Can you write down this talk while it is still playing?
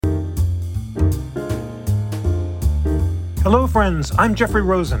Hello, friends. I'm Jeffrey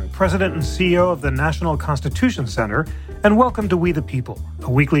Rosen, President and CEO of the National Constitution Center, and welcome to We the People,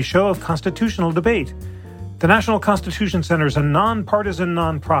 a weekly show of constitutional debate. The National Constitution Center is a nonpartisan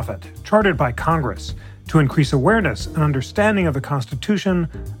nonprofit chartered by Congress to increase awareness and understanding of the Constitution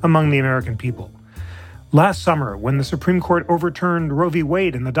among the American people. Last summer, when the Supreme Court overturned Roe v.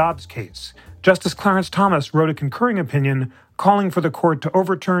 Wade in the Dobbs case, Justice Clarence Thomas wrote a concurring opinion calling for the court to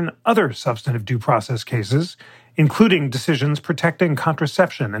overturn other substantive due process cases, including decisions protecting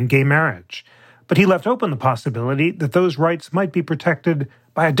contraception and gay marriage. But he left open the possibility that those rights might be protected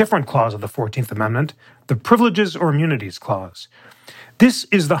by a different clause of the 14th Amendment, the Privileges or Immunities Clause. This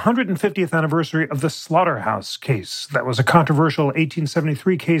is the 150th anniversary of the Slaughterhouse case. That was a controversial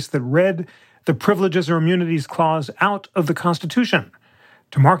 1873 case that read the Privileges or Immunities Clause out of the Constitution.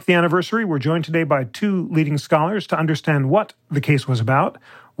 To mark the anniversary, we're joined today by two leading scholars to understand what the case was about,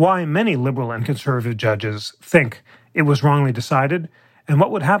 why many liberal and conservative judges think it was wrongly decided, and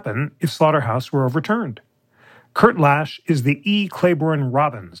what would happen if Slaughterhouse were overturned. Kurt Lash is the E. Claiborne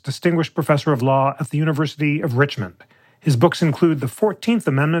Robbins Distinguished Professor of Law at the University of Richmond. His books include the 14th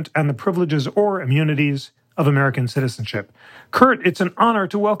Amendment and the Privileges or Immunities of American Citizenship. Kurt, it's an honor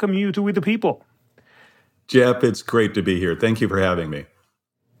to welcome you to We the People. Jeff, it's great to be here. Thank you for having me.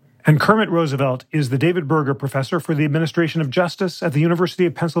 And Kermit Roosevelt is the David Berger Professor for the Administration of Justice at the University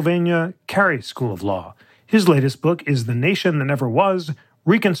of Pennsylvania Carey School of Law. His latest book is The Nation That Never Was,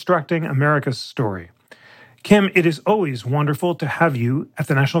 Reconstructing America's Story. Kim, it is always wonderful to have you at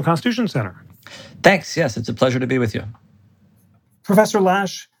the National Constitution Center. Thanks. Yes, it's a pleasure to be with you. Professor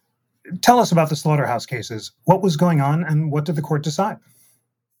Lash, tell us about the Slaughterhouse cases. What was going on and what did the court decide?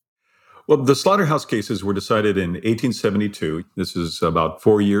 Well, the Slaughterhouse cases were decided in 1872. This is about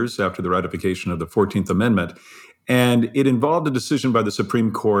 4 years after the ratification of the 14th Amendment. And it involved a decision by the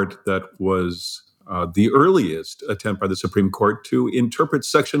Supreme Court that was the earliest attempt by the Supreme Court to interpret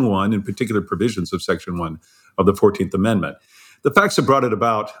Section 1, in particular provisions of Section 1 of the 14th Amendment. The facts that brought it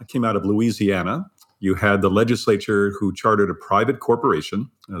about came out of Louisiana. You had the legislature who chartered a private corporation,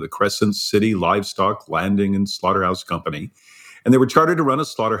 the Crescent City Livestock Landing and Slaughterhouse Company, and they were chartered to run a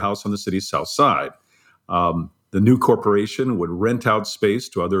slaughterhouse on the city's south side. The new corporation would rent out space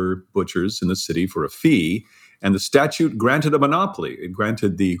to other butchers in the city for a fee, and the statute granted a monopoly. It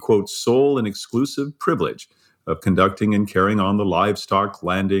granted the, quote, sole and exclusive privilege of conducting and carrying on the livestock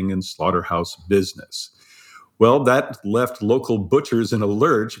landing and slaughterhouse business. Well, that left local butchers in a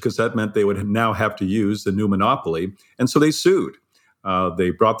lurch because that meant they would now have to use the new monopoly, and so they sued. They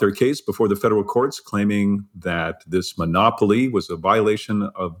brought their case before the federal courts, claiming that this monopoly was a violation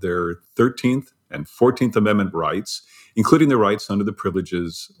of their 13th and 14th Amendment rights, including the rights under the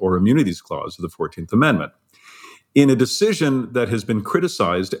Privileges or Immunities Clause of the 14th Amendment. In a decision that has been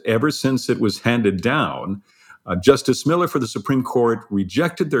criticized ever since it was handed down, Justice Miller for the Supreme Court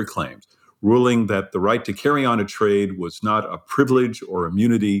rejected their claims, ruling that the right to carry on a trade was not a privilege or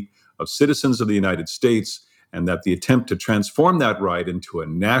immunity of citizens of the United States, and that the attempt to transform that right into a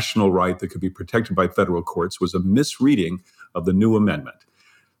national right that could be protected by federal courts was a misreading of the new amendment.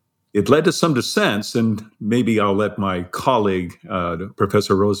 It led to some dissents, and maybe I'll let my colleague,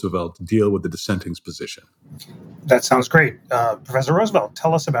 Professor Roosevelt, deal with the dissenting's position. That sounds great. Professor Roosevelt,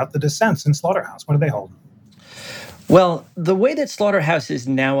 tell us about the dissents in Slaughterhouse. What do they hold? Well, the way that Slaughterhouse is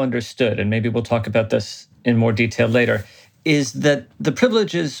now understood, and maybe we'll talk about this in more detail later, is that the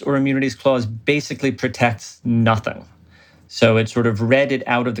Privileges or Immunities Clause basically protects nothing. So it sort of read it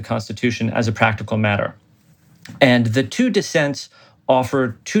out of the Constitution as a practical matter. And the two dissents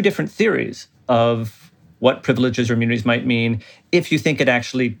offer two different theories of what privileges or immunities might mean if you think it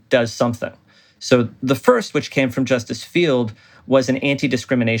actually does something. So the first, which came from Justice Field, was an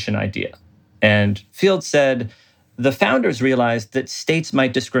anti-discrimination idea. And Field said the founders realized that states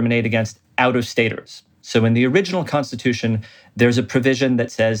might discriminate against out-of-staters. So in the original Constitution, there's a provision that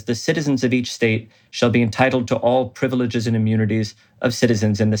says the citizens of each state shall be entitled to all privileges and immunities of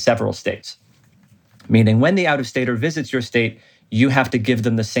citizens in the several states. Meaning when the out-of-stater visits your state, you have to give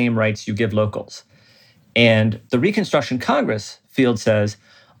them the same rights you give locals. And the Reconstruction Congress, Field says,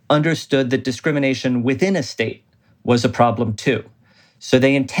 understood that discrimination within a state was a problem too. So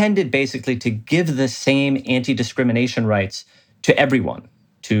they intended basically to give the same anti-discrimination rights to everyone,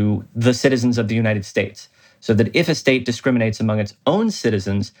 to the citizens of the United States, so that if a state discriminates among its own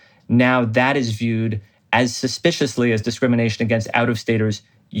citizens, now that is viewed as suspiciously as discrimination against out-of-staters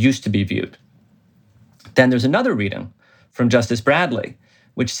used to be viewed. Then there's another reading from Justice Bradley,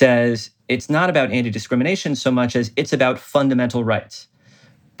 which says it's not about anti-discrimination so much as it's about fundamental rights.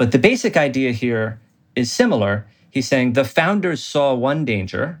 But the basic idea here is similar. He's saying the founders saw one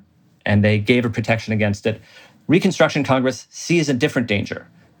danger, and they gave a protection against it, Reconstruction Congress sees a different danger,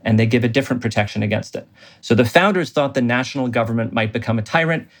 and they give a different protection against it. So the founders thought the national government might become a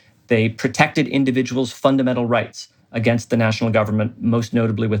tyrant. They protected individuals' fundamental rights against the national government, most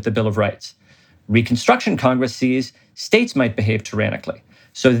notably with the Bill of Rights. Reconstruction Congress sees states might behave tyrannically.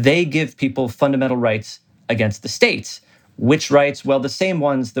 So they give people fundamental rights against the states. Which rights? Well, the same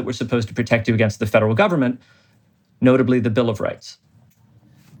ones that were supposed to protect you against the federal government, notably the Bill of Rights.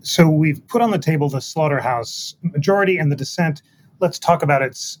 So we've put on the table the Slaughterhouse majority and the dissent. Let's talk about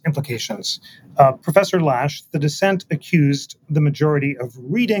its implications. Professor Lasch, the dissent accused the majority of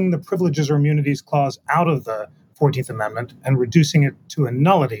reading the Privileges or Immunities Clause out of the 14th Amendment and reducing it to a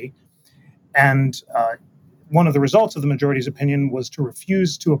nullity. And one of the results of the majority's opinion was to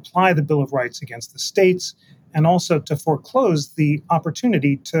refuse to apply the Bill of Rights against the states and also to foreclose the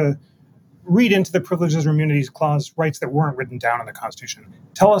opportunity to read into the Privileges or Immunities Clause rights that weren't written down in the Constitution.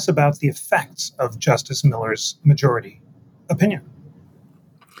 Tell us about the effects of Justice Miller's majority opinion.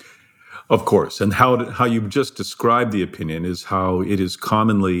 Of course. And how you've just described the opinion is how it is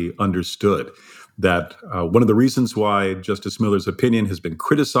commonly understood. That one of the reasons why Justice Miller's opinion has been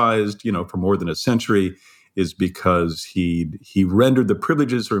criticized, for more than a century, is because he rendered the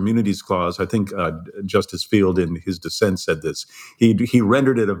Privileges or Immunities Clause. I think Justice Field in his dissent said this. He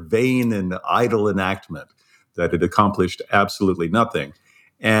rendered it a vain and idle enactment, that it accomplished absolutely nothing,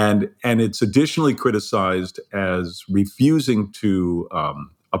 and it's additionally criticized as refusing to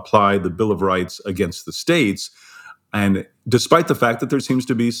apply the Bill of Rights against the states. And despite the fact that there seems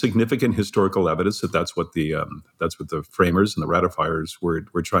to be significant historical evidence that that's what the framers and the ratifiers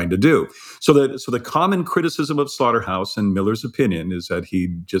were trying to do. So the common criticism of Slaughterhouse and Miller's opinion is that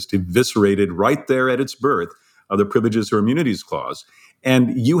he just eviscerated right there at its birth of the Privileges or Immunities Clause.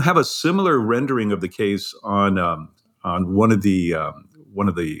 And you have a similar rendering of the case on one of the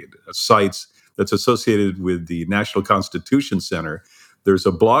sites that's associated with the National Constitution Center. There's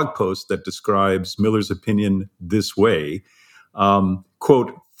a blog post that describes Miller's opinion this way,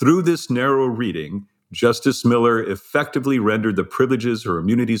 quote, "Through this narrow reading, Justice Miller effectively rendered the Privileges or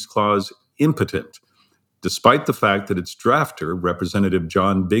Immunities Clause impotent, despite the fact that its drafter, Representative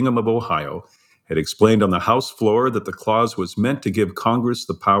John Bingham of Ohio, had explained on the House floor that the clause was meant to give Congress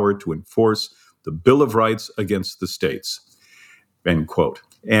the power to enforce the Bill of Rights against the states." End quote.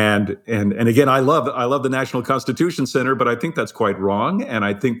 And again, I love the National Constitution Center, but I think that's quite wrong. And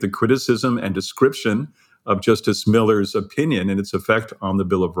I think the criticism and description of Justice Miller's opinion and its effect on the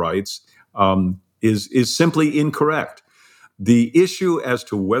Bill of Rights is simply incorrect. The issue as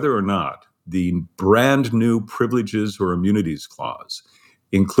to whether or not the brand new Privileges or Immunities Clause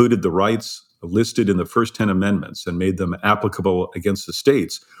included the rights listed in the first 10 amendments and made them applicable against the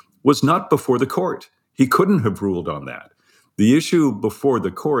states was not before the court. He couldn't have ruled on that. The issue before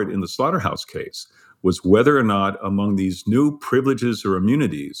the court in the Slaughterhouse case was whether or not among these new privileges or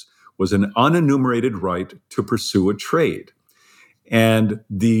immunities was an unenumerated right to pursue a trade. And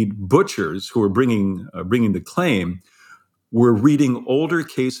the butchers who were bringing the claim were reading older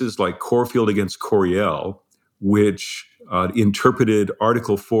cases like Corfield against Coryell, which interpreted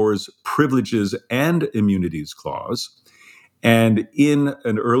Article 4's Privileges and Immunities Clause. And in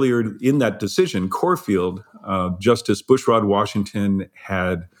that decision, Corfield, Justice Bushrod Washington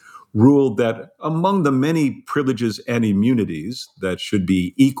had ruled that among the many privileges and immunities that should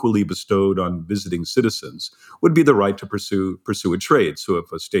be equally bestowed on visiting citizens would be the right to pursue a trade. So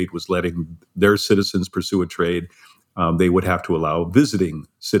if a state was letting their citizens pursue a trade, they would have to allow visiting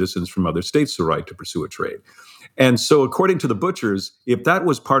citizens from other states the right to pursue a trade. And so according to the butchers, if that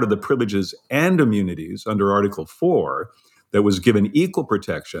was part of the privileges and immunities under Article 4, that was given equal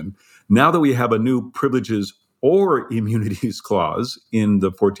protection, now that we have a new Privileges or Immunities Clause in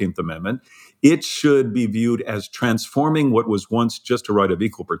the 14th Amendment, it should be viewed as transforming what was once just a right of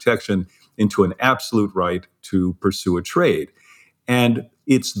equal protection into an absolute right to pursue a trade. And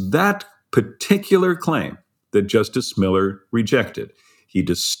it's that particular claim that Justice Miller rejected. He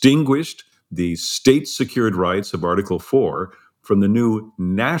distinguished the state-secured rights of Article 4 from the new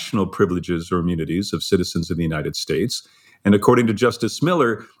national privileges or immunities of citizens in the United States. And according to Justice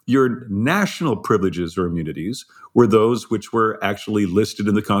Miller, your national privileges or immunities were those which were actually listed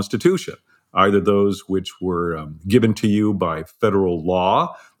in the Constitution, either those which were given to you by federal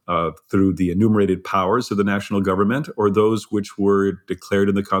law through the enumerated powers of the national government, or those which were declared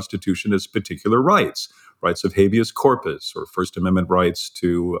in the Constitution as particular rights of habeas corpus, or First Amendment rights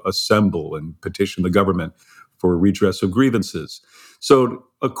to assemble and petition the government for redress of grievances. So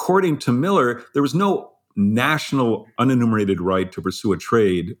according to Miller, there was no national unenumerated right to pursue a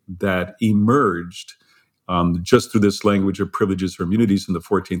trade that emerged just through this language of privileges or immunities in the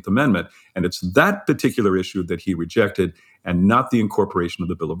 14th Amendment. And it's that particular issue that he rejected and not the incorporation of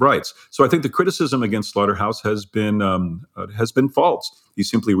the Bill of Rights. So I think the criticism against Slaughterhouse has been false. He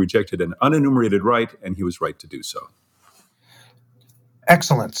simply rejected an unenumerated right, and he was right to do so.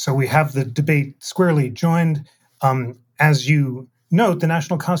 Excellent. So we have the debate squarely joined. As you note, the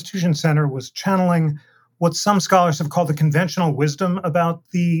National Constitution Center was channeling what some scholars have called the conventional wisdom about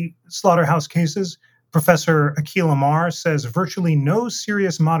the Slaughterhouse cases. Professor Akhil Amar says virtually no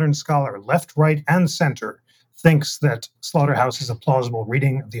serious modern scholar, left, right, and center, thinks that Slaughterhouse is a plausible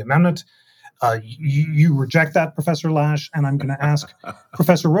reading of the amendment. You reject that, Professor Lasch, and I'm going to ask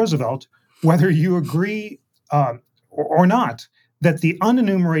Professor Roosevelt whether you agree or not that the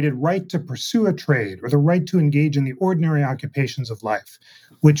unenumerated right to pursue a trade or the right to engage in the ordinary occupations of life,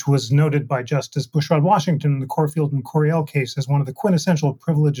 which was noted by Justice Bushrod Washington in the Corfield and Coryell case as one of the quintessential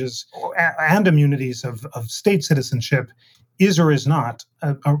privileges and immunities of state citizenship, is or is not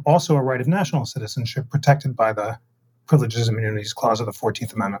also a right of national citizenship protected by the Privileges and Immunities Clause of the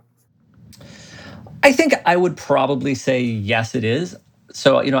 14th Amendment? I think I would probably say yes, it is.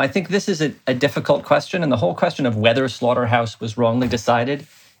 So, I think this is a difficult question, and the whole question of whether Slaughterhouse was wrongly decided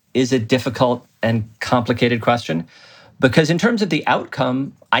is a difficult and complicated question, because in terms of the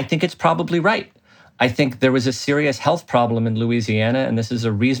outcome, I think it's probably right. I think there was a serious health problem in Louisiana, and this is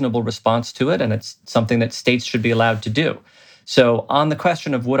a reasonable response to it, and it's something that states should be allowed to do. So on the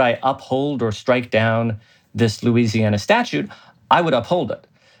question of would I uphold or strike down this Louisiana statute, I would uphold it.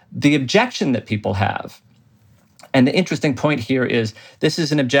 The objection that people have, and the interesting point here is this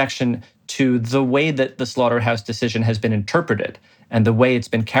is an objection to the way that the Slaughterhouse decision has been interpreted and the way it's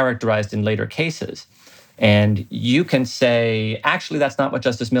been characterized in later cases. And you can say, actually, that's not what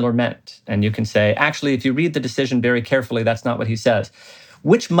Justice Miller meant. And you can say, actually, if you read the decision very carefully, that's not what he says,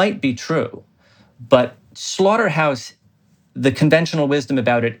 which might be true. But Slaughterhouse, the conventional wisdom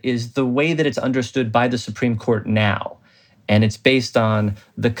about it is the way that it's understood by the Supreme Court now. And it's based on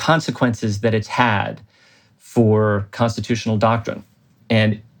the consequences that it's had for constitutional doctrine.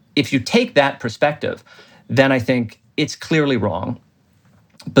 And if you take that perspective, then I think it's clearly wrong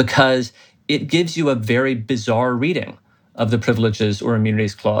because it gives you a very bizarre reading of the Privileges or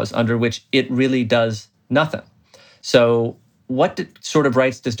Immunities Clause under which it really does nothing. So what sort of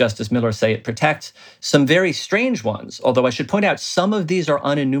rights does Justice Miller say it protects? Some very strange ones, although I should point out some of these are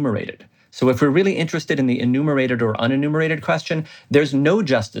unenumerated. So if we're really interested in the enumerated or unenumerated question, there's no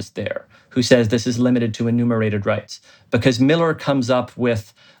justice there who says this is limited to enumerated rights, because Miller comes up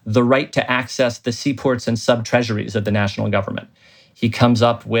with the right to access the seaports and sub-treasuries of the national government. He comes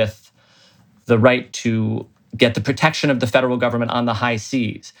up with the right to get the protection of the federal government on the high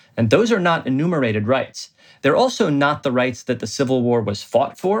seas. And those are not enumerated rights. They're also not the rights that the Civil War was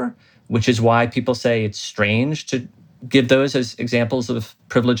fought for, which is why people say it's strange to give those as examples of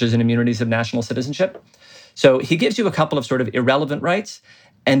privileges and immunities of national citizenship. So he gives you a couple of sort of irrelevant rights.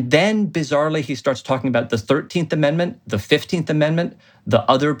 And then bizarrely, he starts talking about the 13th Amendment, the 15th Amendment, the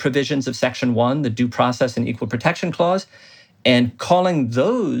other provisions of Section 1, the Due Process and Equal Protection Clause, and calling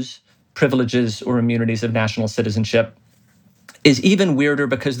those privileges or immunities of national citizenship is even weirder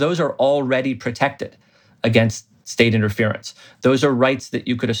because those are already protected against state interference. Those are rights that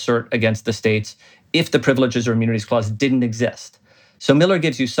you could assert against the states if the Privileges or Immunities Clause didn't exist. So Miller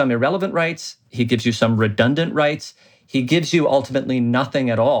gives you some irrelevant rights. He gives you some redundant rights. He gives you ultimately nothing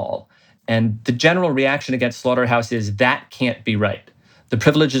at all. And the general reaction against Slaughterhouse is that can't be right. The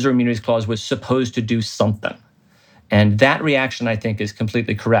Privileges or Immunities Clause was supposed to do something. And that reaction, I think, is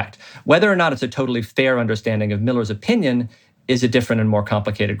completely correct. Whether or not it's a totally fair understanding of Miller's opinion is a different and more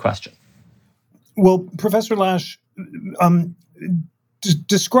complicated question. Well, Professor Lasch,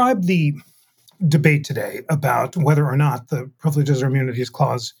 describe the debate today about whether or not the Privileges or Immunities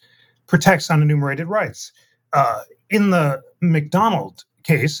Clause protects unenumerated rights. In the McDonald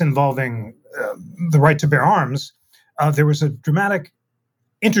case involving the right to bear arms, there was a dramatic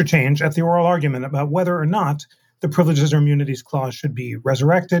interchange at the oral argument about whether or not the Privileges or Immunities Clause should be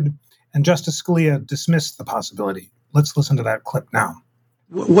resurrected, and Justice Scalia dismissed the possibility. Let's listen to that clip now.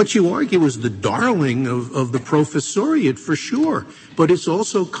 What you argue is the darling of the professoriate, for sure, but it's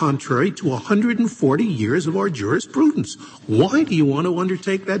also contrary to 140 years of our jurisprudence. Why do you want to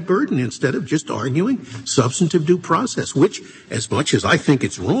undertake that burden instead of just arguing substantive due process, which, as much as I think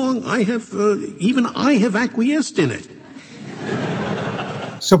it's wrong, I have acquiesced in it.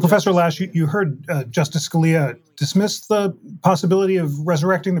 So, Professor Lasch, you heard Justice Scalia dismiss the possibility of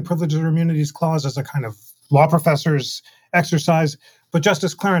resurrecting the Privileges or Immunities Clause as a kind of law professor's exercise. But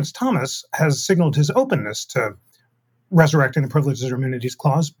Justice Clarence Thomas has signaled his openness to resurrecting the Privileges or Immunities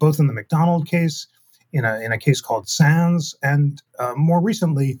Clause, both in the McDonald case in a case called Sands, and more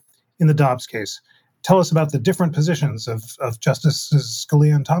recently in the Dobbs case. Tell us about the different positions of Justices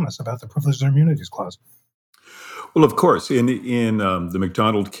Scalia and Thomas about the Privileges and Immunities Clause. Well, of course, in the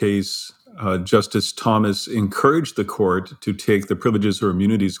McDonald case, Justice Thomas encouraged the court to take the Privileges or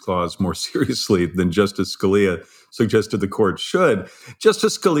Immunities Clause more seriously than Justice Scalia suggested the court should.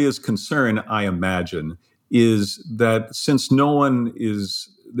 Justice Scalia's concern, I imagine, is that since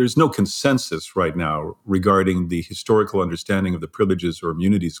there's no consensus right now regarding the historical understanding of the Privileges or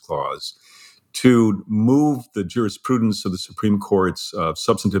Immunities Clause, to move the jurisprudence of the Supreme Court's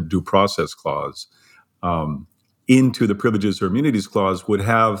substantive due process clause into the Privileges or Immunities Clause would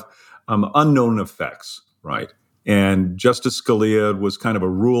have unknown effects, right? And Justice Scalia was kind of a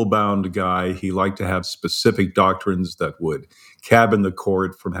rule-bound guy. He liked to have specific doctrines that would cabin the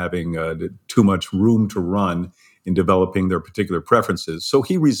court from having too much room to run in developing their particular preferences. So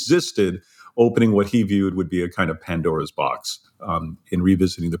he resisted opening what he viewed would be a kind of Pandora's box in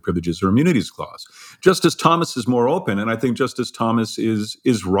revisiting the Privileges or Immunities Clause. Justice Thomas is more open, and I think Justice Thomas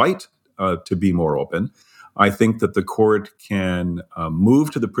is right to be more open. I think that the court can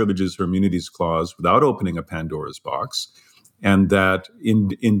move to the Privileges or Immunities Clause without opening a Pandora's box, and that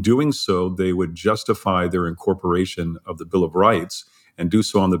in doing so, they would justify their incorporation of the Bill of Rights and do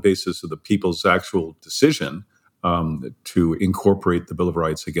so on the basis of the people's actual decision to incorporate the Bill of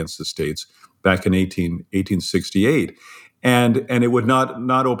Rights against the states back in 1868. And it would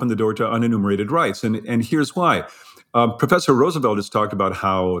not open the door to unenumerated rights. And here's why. Professor Roosevelt has talked about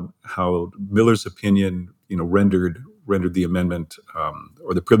how Miller's opinion, rendered the amendment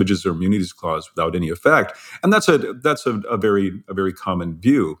or the Privileges or Immunities Clause without any effect, and that's a very common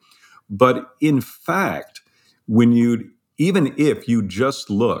view. But in fact, even if you just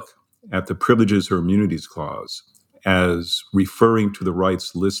look at the Privileges or Immunities Clause as referring to the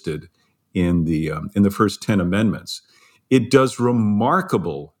rights listed in the first 10 amendments, it does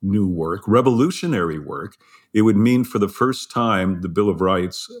remarkable new work, revolutionary work. It would mean for the first time the Bill of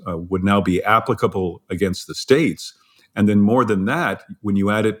Rights would now be applicable against the states. And then more than that, when you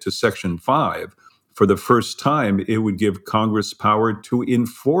add it to Section 5, for the first time, it would give Congress power to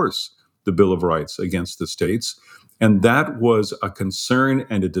enforce the Bill of Rights against the states. And that was a concern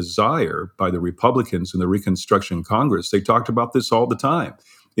and a desire by the Republicans in the Reconstruction Congress. They talked about this all the time.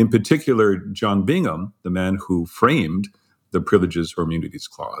 In particular, John Bingham, the man who framed the Privileges or Immunities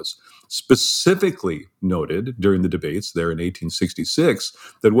Clause, specifically noted during the debates there in 1866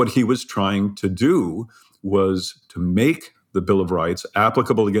 that what he was trying to do was to make the Bill of Rights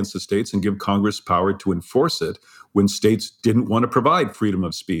applicable against the states and give Congress power to enforce it when states didn't want to provide freedom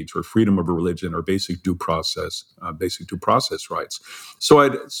of speech or freedom of religion or basic due process rights. So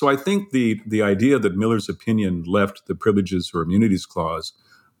I think the idea that Miller's opinion left the Privileges or Immunities Clause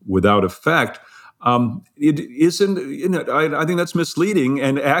without effect, it isn't. I think that's misleading,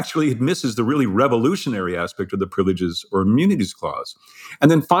 and actually it misses the really revolutionary aspect of the Privileges or Immunities Clause. And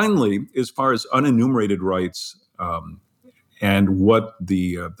then finally, as far as unenumerated rights and what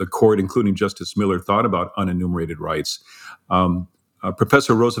the court, including Justice Miller, thought about unenumerated rights,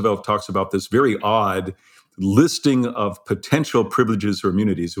 Professor Roosevelt talks about this very odd listing of potential privileges or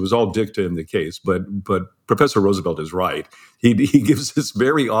immunities. It was all dicta in the case, but Professor Roosevelt is right. He gives this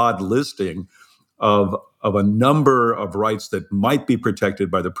very odd listing of a number of rights that might be protected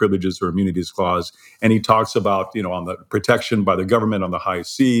by the Privileges or Immunities Clause, and he talks about on the protection by the government on the high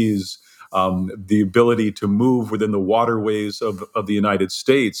seas, the ability to move within the waterways of the United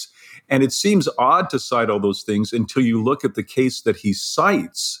States. And it seems odd to cite all those things until you look at the case that he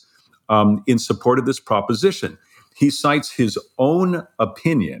cites in support of this proposition. He cites his own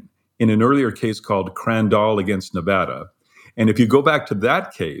opinion in an earlier case called Crandall against Nevada. And if you go back to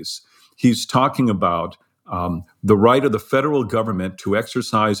that case, he's talking about the right of the federal government to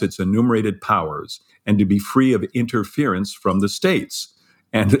exercise its enumerated powers and to be free of interference from the states.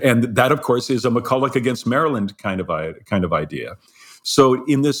 And that, of course, is a McCulloch against Maryland kind of idea. So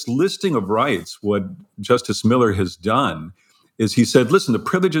in this listing of rights, what Justice Miller has done is he said, listen, the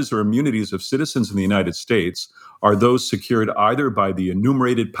privileges or immunities of citizens in the United States are those secured either by the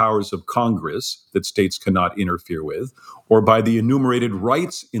enumerated powers of Congress that states cannot interfere with, or by the enumerated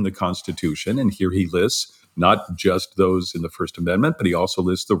rights in the Constitution. And here he lists not just those in the First Amendment, but he also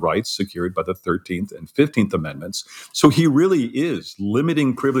lists the rights secured by the 13th and 15th Amendments. So he really is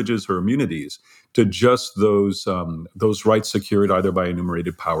limiting privileges or immunities to just those rights secured either by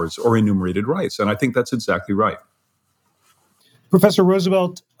enumerated powers or enumerated rights. And I think that's exactly right. Professor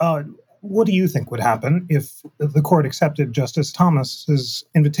Roosevelt, what do you think would happen if the court accepted Justice Thomas's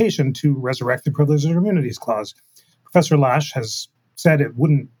invitation to resurrect the Privileges or Immunities Clause? Professor Lasch has said it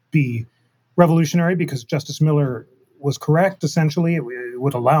wouldn't be revolutionary because Justice Miller was correct. Essentially, it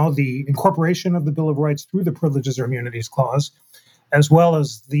would allow the incorporation of the Bill of Rights through the Privileges or Immunities Clause, as well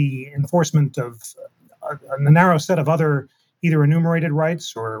as the enforcement of a narrow set of other either enumerated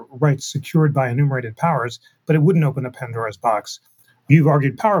rights or rights secured by enumerated powers, but it wouldn't open a Pandora's box. You've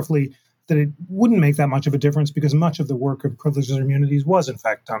argued powerfully that it wouldn't make that much of a difference because much of the work of Privileges or Immunities was, in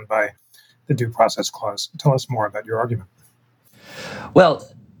fact, done by the Due Process Clause. Tell us more about your argument. Well,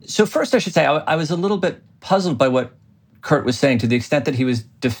 so first I should say I was a little bit puzzled by what Kurt was saying, to the extent that he was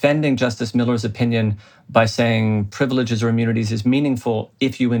defending Justice Miller's opinion by saying privileges or immunities is meaningful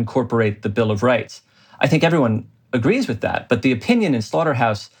if you incorporate the Bill of Rights. I think everyone agrees with that, but the opinion in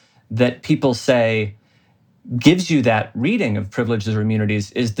Slaughterhouse that people say gives you that reading of privileges or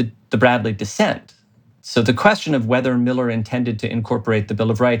immunities is the Bradley dissent. So the question of whether Miller intended to incorporate the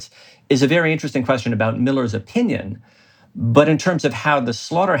Bill of Rights is a very interesting question about Miller's opinion. But in terms of how the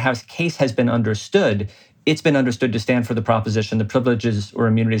Slaughterhouse case has been understood, it's been understood to stand for the proposition the Privileges or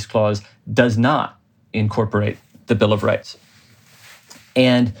Immunities Clause does not incorporate the Bill of Rights.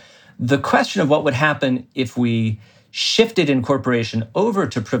 And the question of what would happen if we shifted incorporation over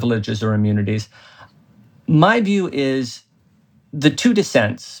to privileges or immunities, my view is the two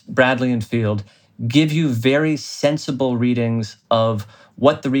dissents, Bradley and Field, give you very sensible readings of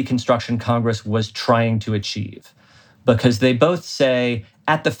what the Reconstruction Congress was trying to achieve. Because they both say,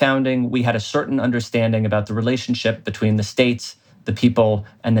 at the founding, we had a certain understanding about the relationship between the states, the people,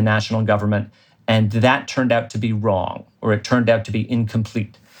 and the national government, and that turned out to be wrong, or it turned out to be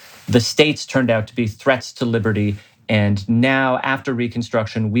incomplete. The states turned out to be threats to liberty, and now, after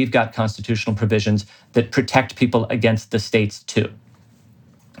Reconstruction, we've got constitutional provisions that protect people against the states too.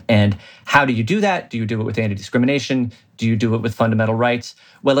 And how do you do that? Do you do it with anti-discrimination? Do you do it with fundamental rights?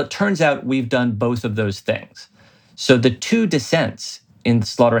 Well, it turns out we've done both of those things. So the two dissents in the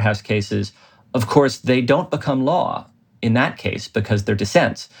Slaughterhouse cases, of course, they don't become law in that case because they're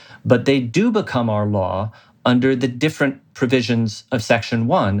dissents, but they do become our law under the different provisions of Section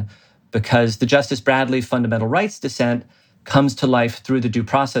 1 because the Justice Bradley fundamental rights dissent comes to life through the Due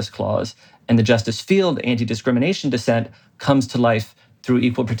Process Clause, and the Justice Field anti-discrimination dissent comes to life through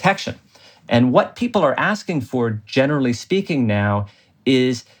equal protection. And what people are asking for, generally speaking now,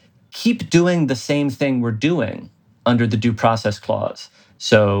 is keep doing the same thing we're doing under the Due Process Clause.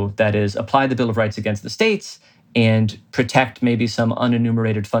 So that is, apply the Bill of Rights against the states and protect maybe some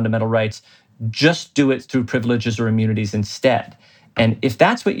unenumerated fundamental rights. Just do it through privileges or immunities instead. And if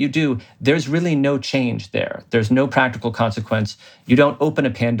that's what you do, there's really no change there. There's no practical consequence. You don't open a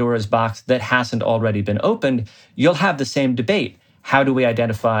Pandora's box that hasn't already been opened. You'll have the same debate. How do we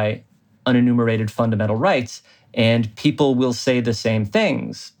identify unenumerated fundamental rights? And people will say the same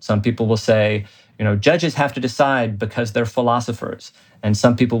things. Some people will say, judges have to decide because they're philosophers. And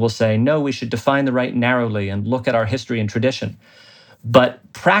some people will say, no, we should define the right narrowly and look at our history and tradition.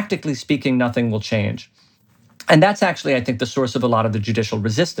 But practically speaking, nothing will change. And that's actually, I think, the source of a lot of the judicial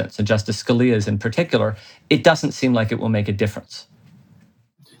resistance, and Justice Scalia's in particular. It doesn't seem like it will make a difference.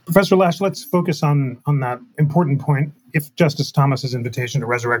 Professor Lasch, let's focus on that important point. If Justice Thomas's invitation to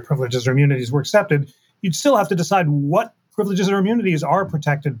resurrect privileges or immunities were accepted, you'd still have to decide what privileges or immunities are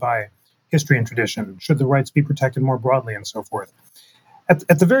protected by history and tradition. Should the rights be protected more broadly and so forth?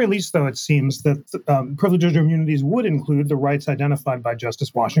 At the very least, though, it seems that privileges or immunities would include the rights identified by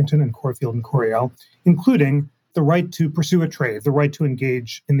Justice Washington and Corfield and Coriell, including the right to pursue a trade, the right to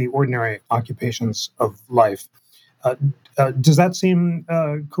engage in the ordinary occupations of life. Does that seem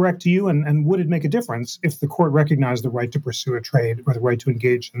correct to you? And would it make a difference if the court recognized the right to pursue a trade or the right to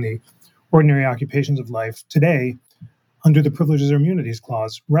engage in the ordinary occupations of life today under the Privileges or Immunities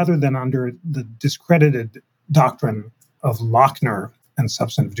Clause rather than under the discredited doctrine of Lochner and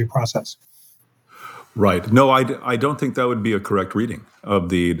substantive due process? Right. No, I don't think that would be a correct reading of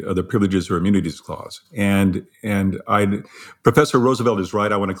the Privileges or Immunities Clause. And Professor Roosevelt is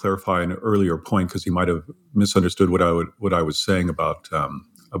right. I want to clarify an earlier point because he might have misunderstood what I was saying about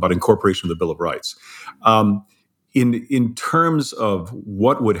incorporation of the Bill of Rights. In terms of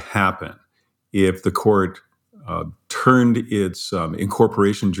what would happen if the court turned its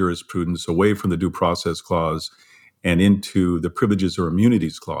incorporation jurisprudence away from the Due Process Clause and into the Privileges or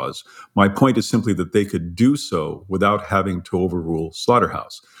Immunities Clause, my point is simply that they could do so without having to overrule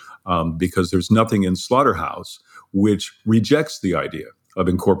Slaughterhouse, because there's nothing in Slaughterhouse which rejects the idea of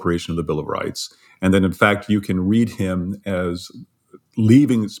incorporation of the Bill of Rights. And then, in fact, you can read him as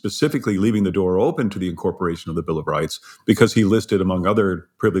specifically leaving the door open to the incorporation of the Bill of Rights, because he listed, among other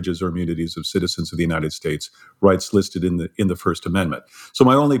privileges or immunities of citizens of the United States, rights listed in the First Amendment. So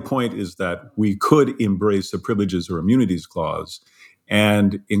my only point is that we could embrace the Privileges or Immunities Clause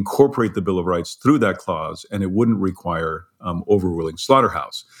and incorporate the Bill of Rights through that clause, and it wouldn't require overruling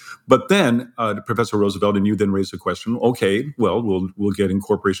Slaughterhouse. But then Professor Roosevelt and you then raised the question: okay, well, we'll get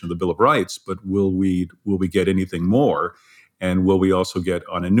incorporation of the Bill of Rights, but will we get anything more? And will we also get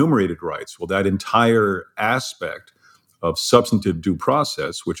unenumerated rights? Well, that entire aspect of substantive due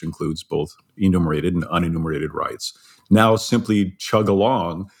process, which includes both enumerated and unenumerated rights, now simply chug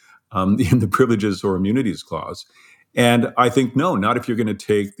along in the Privileges or Immunities Clause. And I think, no, not if you're going to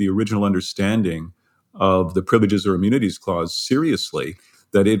take the original understanding of the Privileges or Immunities Clause seriously,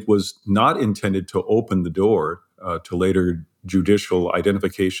 that it was not intended to open the door to later judicial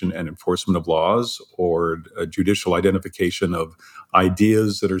identification and enforcement of laws, or judicial identification of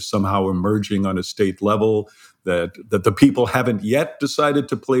ideas that are somehow emerging on a state level that the people haven't yet decided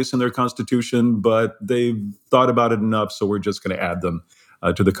to place in their Constitution, but they've thought about it enough, so we're just going to add them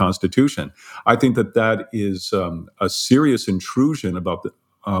to the Constitution. I think that is a serious intrusion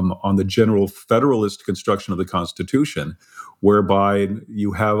on the general federalist construction of the Constitution, whereby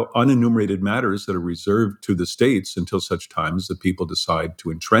you have unenumerated matters that are reserved to the states until such time as the people decide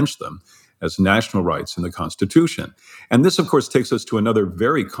to entrench them as national rights in the Constitution. And this, of course, takes us to another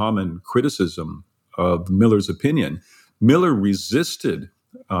very common criticism of Miller's opinion. Miller resisted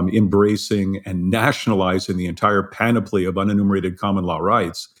embracing and nationalizing the entire panoply of unenumerated common law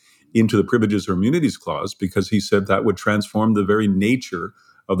rights into the Privileges or Immunities Clause, because he said that would transform the very nature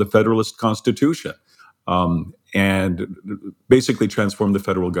of the Federalist Constitution, and basically transform the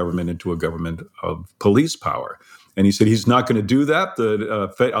federal government into a government of police power. And he said he's not going to do that,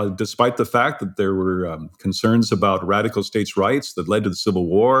 despite the fact that there were concerns about radical states' rights that led to the Civil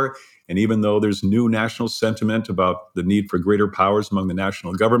War. And even though there's new national sentiment about the need for greater powers among the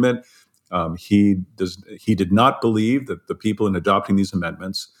national government, he did not believe that the people in adopting these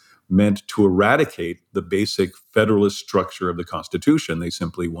amendments meant to eradicate the basic federalist structure of the Constitution. They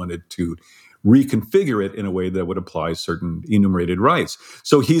simply wanted to reconfigure it in a way that would apply certain enumerated rights.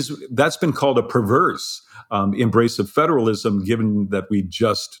 So that's been called a perverse embrace of federalism, given that we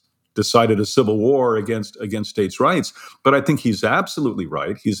just decided a civil war against states' rights. But I think he's absolutely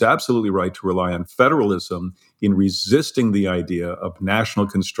right. He's absolutely right to rely on federalism in resisting the idea of national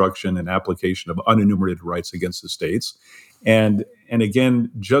construction and application of unenumerated rights against the states. And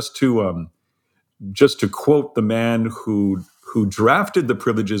again, just to quote the man who drafted the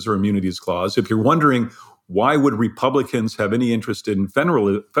Privileges or Immunities Clause, if you're wondering why would Republicans have any interest in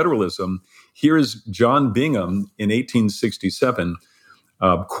federalism, here's John Bingham in 1867.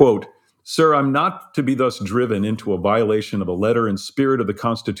 Quote, "Sir, I'm not to be thus driven into a violation of a letter and spirit of the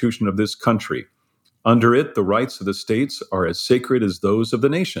Constitution of this country. Under it, the rights of the states are as sacred as those of the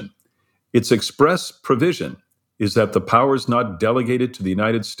nation. Its express provision is that the powers not delegated to the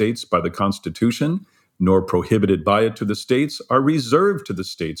United States by the Constitution, nor prohibited by it to the states, are reserved to the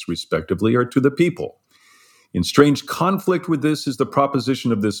states respectively or to the people. In strange conflict with this is the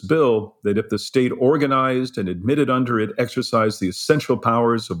proposition of this bill that if the state organized and admitted under it exercised the essential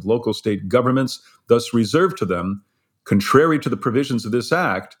powers of local state governments thus reserved to them, contrary to the provisions of this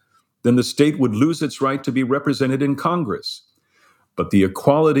act, then the state would lose its right to be represented in Congress. But the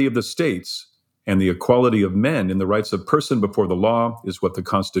equality of the states and the equality of men in the rights of person before the law is what the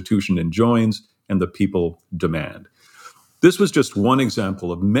Constitution enjoins and the people demand." This was just one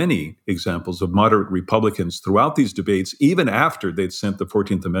example of many examples of moderate Republicans throughout these debates, even after they'd sent the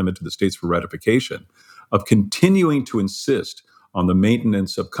 14th Amendment to the states for ratification, of continuing to insist on the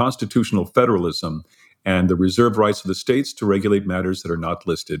maintenance of constitutional federalism and the reserved rights of the states to regulate matters that are not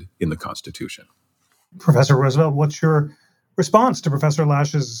listed in the Constitution. Professor Roosevelt, what's your response to Professor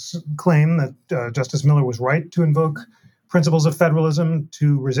Lasch's claim that Justice Miller was right to invoke principles of federalism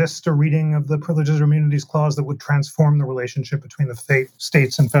to resist a reading of the Privileges or Immunities Clause that would transform the relationship between the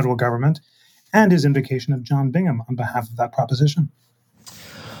states and federal government, and his invocation of John Bingham on behalf of that proposition?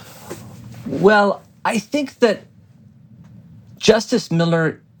 Well, I think that Justice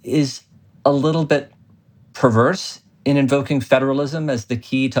Miller is a little bit perverse in invoking federalism as the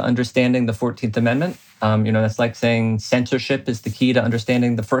key to understanding the 14th Amendment. That's like saying censorship is the key to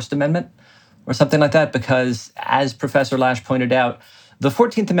understanding the First Amendment, or something like that, because as Professor Lasch pointed out, the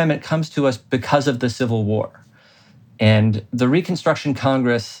 14th Amendment comes to us because of the Civil War. And the Reconstruction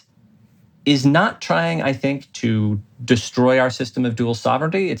Congress is not trying, I think, to destroy our system of dual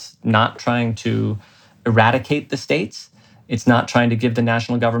sovereignty. It's not trying to eradicate the states. It's not trying to give the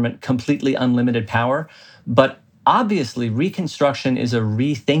national government completely unlimited power. But obviously, Reconstruction is a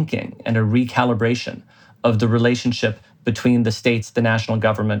rethinking and a recalibration of the relationship between the states, the national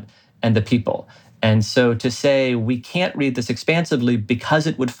government, and the people. And so to say we can't read this expansively because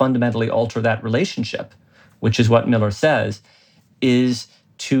it would fundamentally alter that relationship, which is what Miller says, is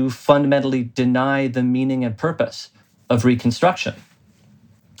to fundamentally deny the meaning and purpose of Reconstruction.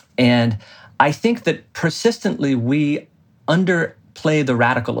 And I think that persistently we underplay the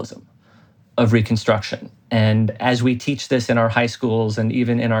radicalism of Reconstruction. And as we teach this in our high schools and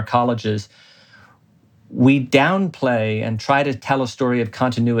even in our colleges, we downplay and try to tell a story of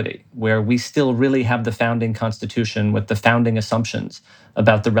continuity where we still really have the founding Constitution with the founding assumptions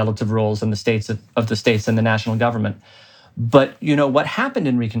about the relative roles in the states of the states and the national government. But what happened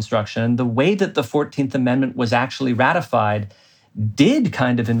in Reconstruction, the way that the 14th Amendment was actually ratified did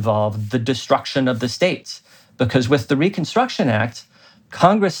kind of involve the destruction of the states. Because with the Reconstruction Act,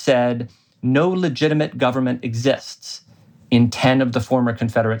 Congress said no legitimate government exists in 10 of the former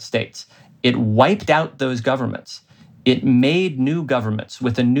Confederate states. It wiped out those governments. It made new governments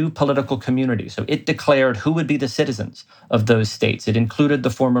with a new political community. So it declared who would be the citizens of those states. It included the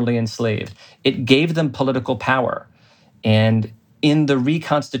formerly enslaved. It gave them political power. And in the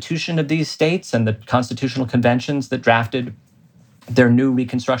reconstitution of these states and the constitutional conventions that drafted their new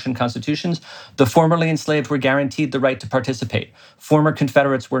Reconstruction constitutions, the formerly enslaved were guaranteed the right to participate. Former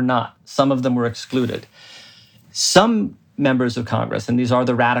Confederates were not. Some of them were excluded. Some members of Congress, and these are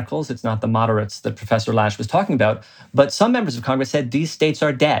the radicals, it's not the moderates that Professor Lasch was talking about, but some members of Congress said these states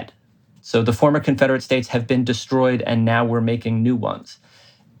are dead. So the former Confederate states have been destroyed and now we're making new ones.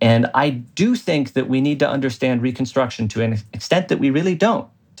 And I do think that we need to understand Reconstruction to an extent that we really don't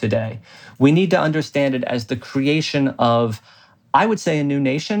today. We need to understand it as the creation of, I would say, a new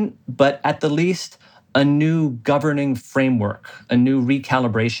nation, but at the least, a new governing framework, a new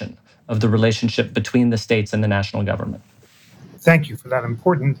recalibration of the relationship between the states and the national government. Thank you for that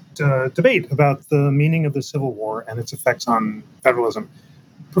important debate about the meaning of the Civil War and its effects on federalism.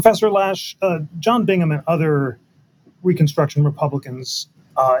 Professor Lasch, John Bingham and other Reconstruction Republicans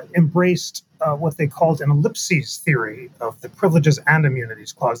embraced what they called an ellipses theory of the Privileges and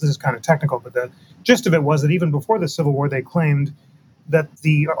Immunities Clause. This is kind of technical, but the gist of it was that even before the Civil War, they claimed that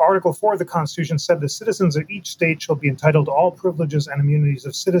the Article 4 of the Constitution said the citizens of each state shall be entitled to all privileges and immunities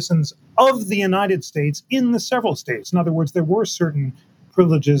of citizens of the United States in the several states. In other words, there were certain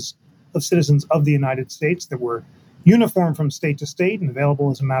privileges of citizens of the United States that were uniform from state to state and available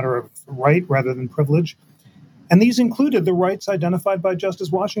as a matter of right rather than privilege. And these included the rights identified by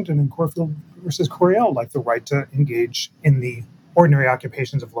Justice Washington in Corfield versus Coryell, like the right to engage in the ordinary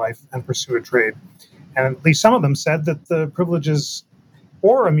occupations of life and pursue a trade. And at least some of them said that the privileges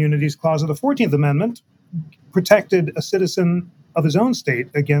or immunities clause of the 14th Amendment protected a citizen of his own state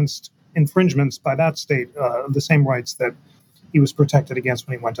against infringements by that state of the same rights that he was protected against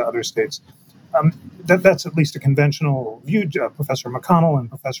when he went to other states. That's at least a conventional view. Professor McConnell and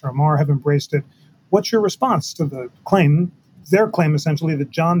Professor Amar have embraced it. What's your response to the claim, their claim essentially, that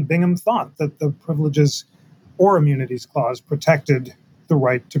John Bingham thought that the privileges or immunities clause protected the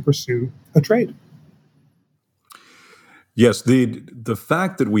right to pursue a trade? Yes, the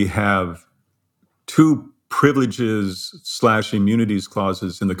fact that we have two privileges/immunities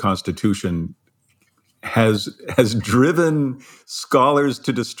clauses in the Constitution has driven scholars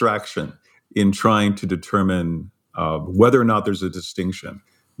to distraction in trying to determine whether or not there's a distinction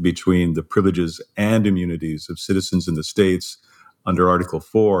between the privileges and immunities of citizens in the states under Article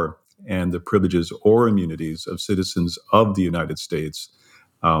 4 and the privileges or immunities of citizens of the United States,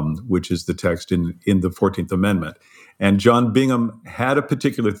 which is the text in the 14th Amendment. And John Bingham had a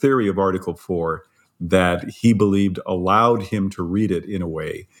particular theory of Article 4 that he believed allowed him to read it in a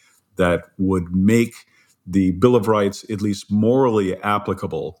way that would make the Bill of Rights at least morally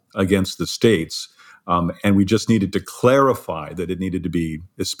applicable against the states. And we just needed to clarify that it needed to be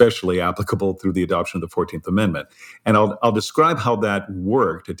especially applicable through the adoption of the 14th Amendment. And I'll describe how that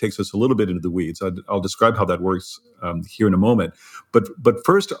worked. It takes us a little bit into the weeds. I'll describe how that works here in a moment. But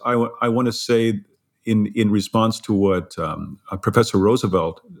first, I want to say, in response to what Professor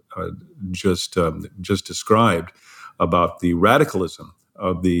Roosevelt just described about the radicalism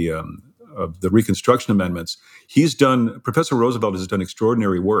of the Reconstruction amendments, Professor Roosevelt has done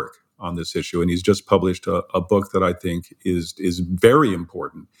extraordinary work on this issue, and he's just published a book that I think is very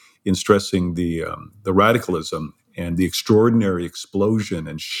important in stressing the radicalism and the extraordinary explosion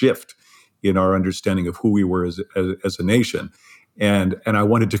and shift in our understanding of who we were as a nation. And I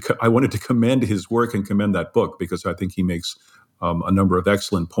wanted to commend his work and commend that book because I think he makes a number of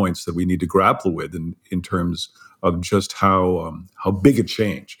excellent points that we need to grapple with in terms of just how big a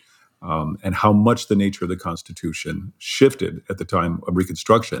change and how much the nature of the Constitution shifted at the time of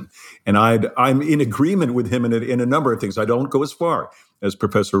Reconstruction. And I'm in agreement with him in a number of things. I don't go as far as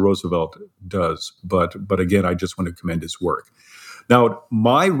Professor Roosevelt does, but again, I just want to commend his work. Now,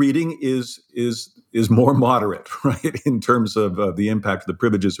 my reading is more moderate, right, in terms of the impact of the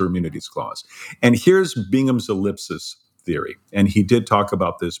Privileges or Immunities Clause. And here's Bingham's ellipsis theory, and he did talk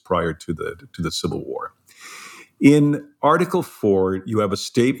about this prior to the Civil War. In Article 4, you have a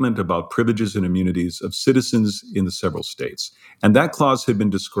statement about privileges and immunities of citizens in the several states, and that clause had been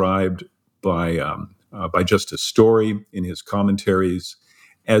described by Justice Story in his commentaries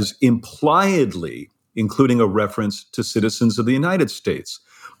as impliedly including a reference to citizens of the United States.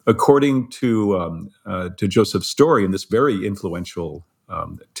 According to Joseph Story in this very influential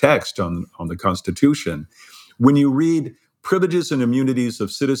text on the Constitution, when you read privileges and immunities of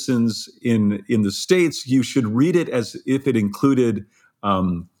citizens in the states, you should read it as if it included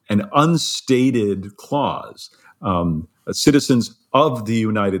an unstated clause, citizens of the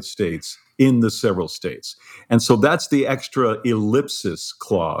United States in the several states. And so that's the extra ellipsis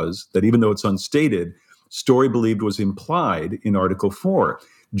clause that, even though it's unstated, Story believed was implied in Article 4.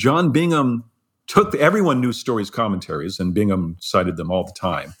 John Bingham everyone knew Story's commentaries, and Bingham cited them all the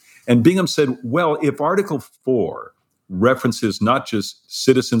time. And Bingham said, well, if Article 4 references not just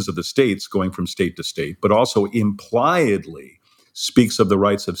citizens of the states going from state to state, but also impliedly speaks of the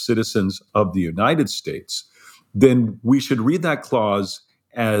rights of citizens of the United States, then we should read that clause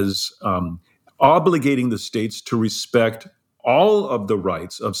as obligating the states to respect all of the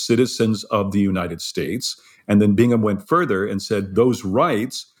rights of citizens of the United States. And then Bingham went further and said those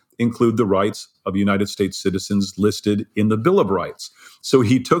rights include the rights of United States citizens listed in the Bill of Rights. So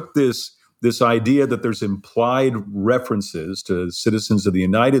he took this idea that there's implied references to citizens of the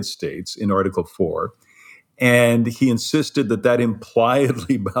United States in Article 4, and he insisted that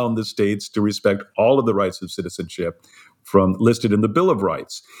impliedly bound the states to respect all of the rights of citizenship from listed in the Bill of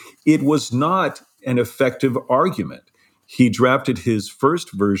Rights. It was not an effective argument. He drafted his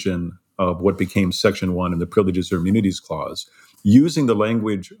first version of what became Section 1 in the Privileges or Immunities Clause using the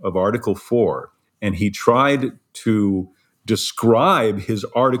language of Article 4, and he tried to describe his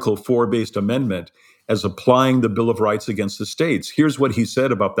Article 4-based amendment as applying the Bill of Rights against the states. Here's what he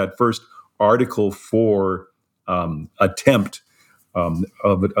said about that first Article 4 attempt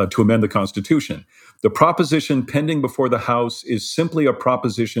to amend the Constitution. The proposition pending before the House is simply a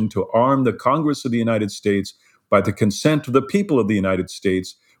proposition to arm the Congress of the United States by the consent of the people of the United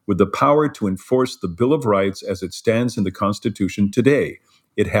States with the power to enforce the Bill of Rights as it stands in the Constitution today.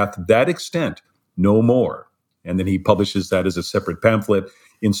 It hath that extent, no more. And then he publishes that as a separate pamphlet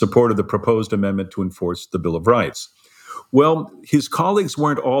in support of the proposed amendment to enforce the Bill of Rights. Well, his colleagues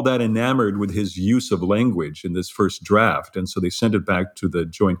weren't all that enamored with his use of language in this first draft, and so they sent it back to the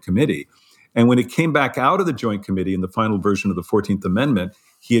Joint Committee. And when it came back out of the Joint Committee in the final version of the 14th Amendment,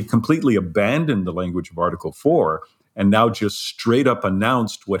 he had completely abandoned the language of Article 4 and now just straight up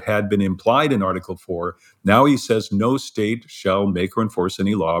announced what had been implied in Article 4. Now he says, no state shall make or enforce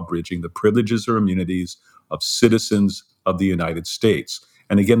any law abridging the privileges or immunities of citizens of the United States.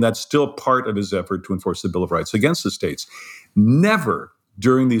 And again, that's still part of his effort to enforce the Bill of Rights against the states. Never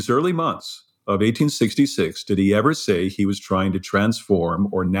during these early months of 1866 did he ever say he was trying to transform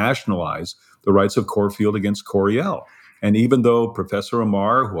or nationalize the rights of Corfield against Coryell. And even though Professor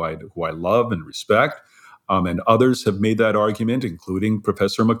Amar, who I love and respect, and others have made that argument, including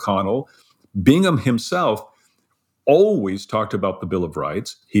Professor McConnell, Bingham himself always talked about the Bill of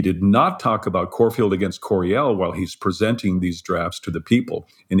Rights. He did not talk about Corfield against Coryell while he's presenting these drafts to the people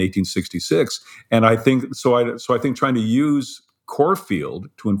in 1866. And I think trying to use Corfield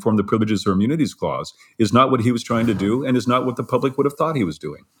to inform the Privileges or Immunities Clause is not what he was trying to do, and is not what the public would have thought he was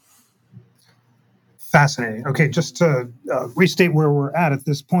doing. Fascinating. Okay, just to restate where we're at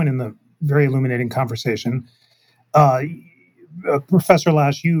this point in the very illuminating conversation, Professor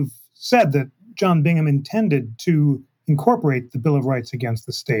Lasch, you've said that John Bingham intended to incorporate the Bill of Rights against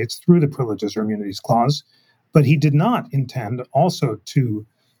the states through the Privileges or Immunities Clause, but he did not intend also to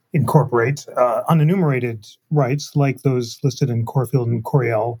incorporate unenumerated rights like those listed in Corfield and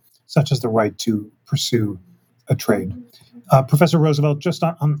Coryell, such as the right to pursue a trade. Professor Roosevelt, just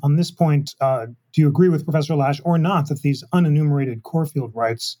on this point, do you agree with Professor Lasch or not that these unenumerated Corfield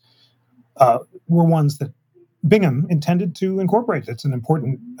rights were ones that Bingham intended to incorporate? It's an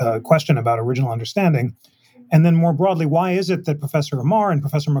important question about original understanding. And then more broadly, why is it that Professor Amar and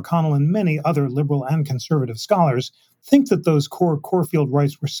Professor McConnell and many other liberal and conservative scholars think that those core Corfield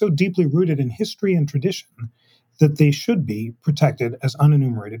rights were so deeply rooted in history and tradition that they should be protected as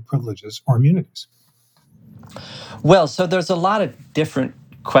unenumerated privileges or immunities? Well, so there's a lot of different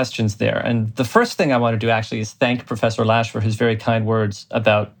questions there. And the first thing I want to do actually is thank Professor Lasch for his very kind words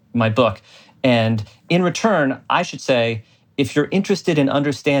about my book. And in return, I should say if you're interested in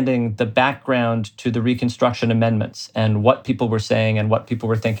understanding the background to the Reconstruction amendments and what people were saying and what people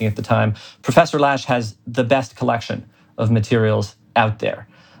were thinking at the time, Professor Lasch has the best collection of materials out there.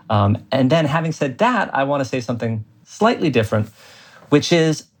 And then having said that, I want to say something slightly different, which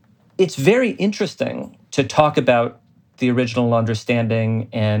is it's very interesting to talk about the original understanding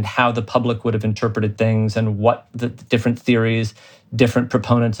and how the public would have interpreted things and what the different theories, different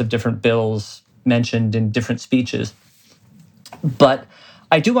proponents of different bills mentioned in different speeches. But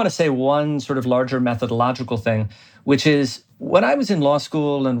I do want to say one sort of larger methodological thing, which is when I was in law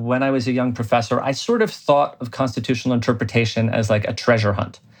school and when I was a young professor, I sort of thought of constitutional interpretation as like a treasure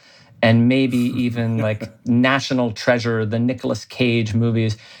hunt. And maybe even like National Treasure, the Nicolas Cage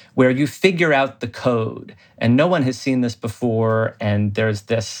movies, where you figure out the code and no one has seen this before. And there's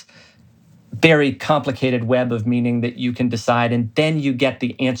this very complicated web of meaning that you can decide, and then you get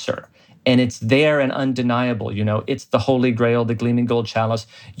the answer. And it's there and undeniable. You know, it's the Holy Grail, the gleaming gold chalice.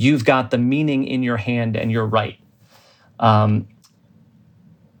 You've got the meaning in your hand and you're right. And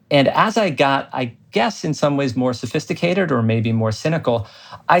as I got, I guess, in some ways more sophisticated or maybe more cynical,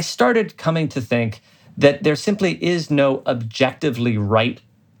 I started coming to think that there simply is no objectively right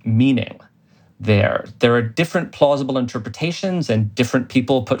meaning there. There are different plausible interpretations, and different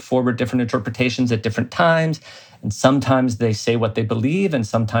people put forward different interpretations at different times. And sometimes they say what they believe, and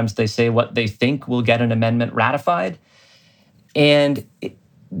sometimes they say what they think will get an amendment ratified. And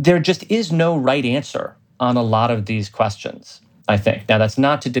there just is no right answer on a lot of these questions, I think. Now, that's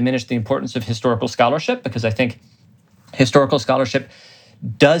not to diminish the importance of historical scholarship, because I think historical scholarship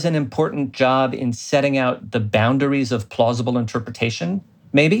does an important job in setting out the boundaries of plausible interpretation,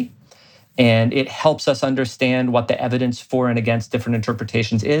 maybe. And it helps us understand what the evidence for and against different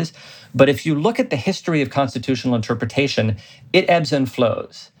interpretations is. But if you look at the history of constitutional interpretation, it ebbs and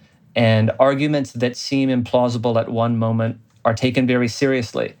flows. And arguments that seem implausible at one moment are taken very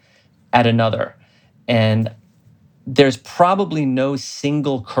seriously at another. And there's probably no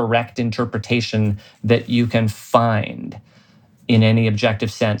single correct interpretation that you can find in any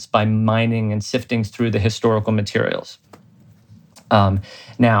objective sense by mining and sifting through the historical materials.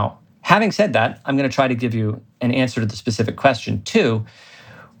 Now, having said that, I'm going to try to give you an answer to the specific question too,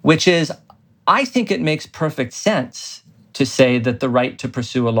 which is, I think it makes perfect sense to say that the right to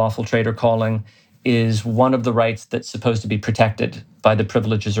pursue a lawful trade or calling is one of the rights that's supposed to be protected by the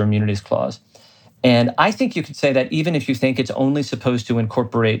Privileges or Immunities Clause. And I think you could say that even if you think it's only supposed to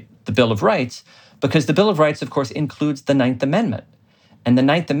incorporate the Bill of Rights, because the Bill of Rights, of course, includes the Ninth Amendment. And the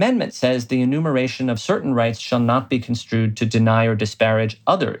Ninth Amendment says the enumeration of certain rights shall not be construed to deny or disparage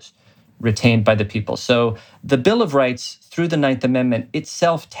others retained by the people. So the Bill of Rights, through the Ninth Amendment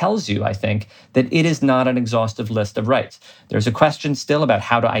itself, tells you, I think, that it is not an exhaustive list of rights. There's a question still about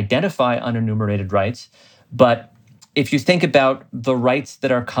how to identify unenumerated rights, but if you think about the rights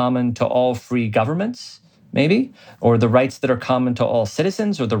that are common to all free governments, maybe, or the rights that are common to all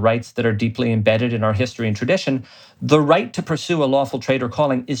citizens, or the rights that are deeply embedded in our history and tradition, the right to pursue a lawful trade or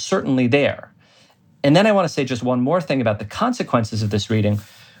calling is certainly there. And then I want to say just one more thing about the consequences of this reading,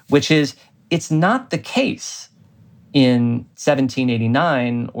 which is it's not the case in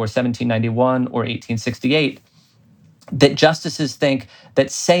 1789 or 1791 or 1868 that justices think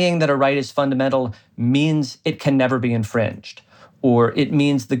that saying that a right is fundamental means it can never be infringed, or it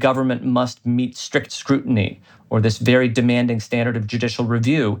means the government must meet strict scrutiny or this very demanding standard of judicial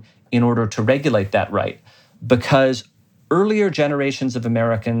review in order to regulate that right. Because earlier generations of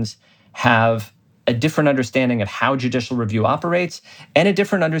Americans have a different understanding of how judicial review operates and a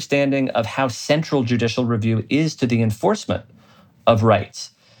different understanding of how central judicial review is to the enforcement of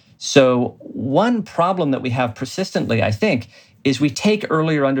rights. So one problem that we have persistently, I think, is we take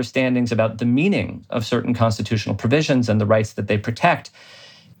earlier understandings about the meaning of certain constitutional provisions and the rights that they protect,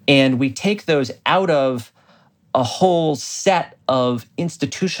 and we take those out of a whole set of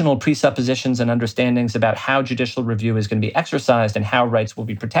institutional presuppositions and understandings about how judicial review is going to be exercised and how rights will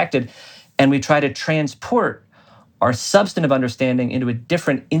be protected, and we try to transport our substantive understanding into a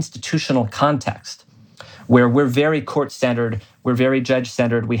different institutional context, where we're very court-centered, we're very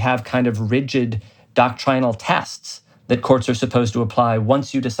judge-centered, we have kind of rigid doctrinal tests that courts are supposed to apply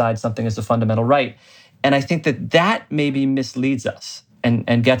once you decide something is a fundamental right. And I think that that maybe misleads us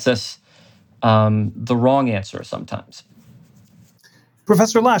and gets us the wrong answer sometimes.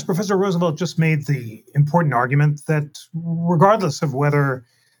 Professor Lasch, Professor Roosevelt just made the important argument that regardless of whether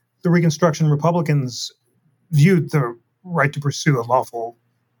the Reconstruction Republicans viewed the right to pursue a lawful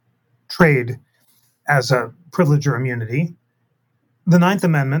trade as a privilege or immunity, the Ninth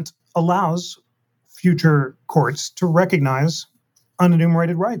Amendment allows future courts to recognize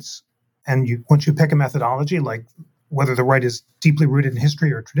unenumerated rights. And once you pick a methodology like whether the right is deeply rooted in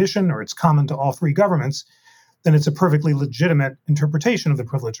history or tradition, or it's common to all three governments, then it's a perfectly legitimate interpretation of the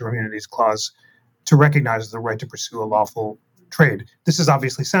Privilege or Immunities Clause to recognize the right to pursue a lawful trade. This is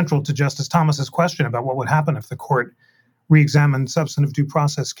obviously central to Justice Thomas's question about what would happen if the court re-examined substantive due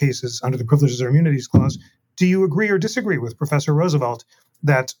process cases under the Privileges or Immunities Clause. Do you agree or disagree with Professor Roosevelt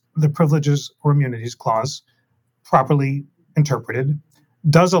that the Privileges or Immunities Clause, properly interpreted,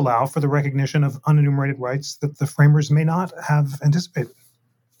 does allow for the recognition of unenumerated rights that the framers may not have anticipated?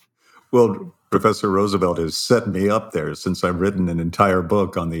 Well, Professor Roosevelt has set me up there since I've written an entire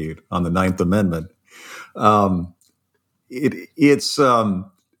book on the Ninth Amendment. It's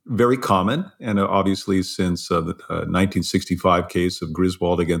very common, and obviously since the 1965 case of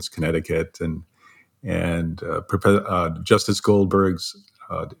Griswold against Connecticut and Justice Goldberg's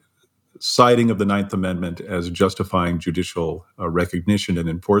citing of the Ninth Amendment as justifying judicial recognition and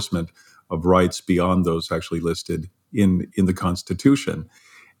enforcement of rights beyond those actually listed in the Constitution.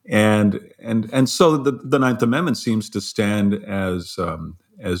 And so the Ninth Amendment seems to stand as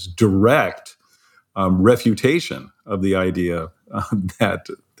direct refutation of the idea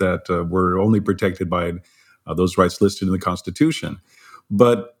that we're only protected by those rights listed in the Constitution.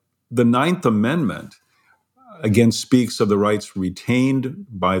 But the Ninth Amendment, again, speaks of the rights retained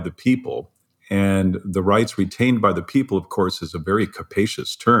by the people. And the rights retained by the people, of course, is a very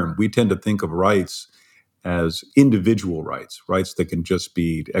capacious term. We tend to think of rights as individual rights, rights that can just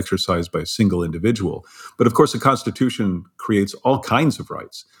be exercised by a single individual. But of course, the Constitution creates all kinds of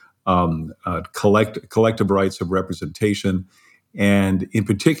rights, collective rights of representation. And in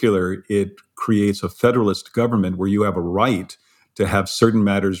particular, it creates a federalist government where you have a right to have certain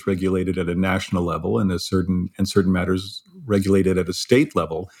matters regulated at a national level and certain matters regulated at a state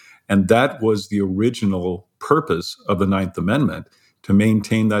level. And that was the original purpose of the Ninth Amendment, to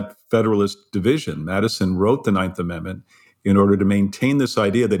maintain that federalist division. Madison wrote the Ninth Amendment in order to maintain this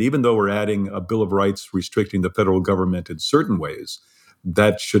idea that even though we're adding a Bill of Rights restricting the federal government in certain ways,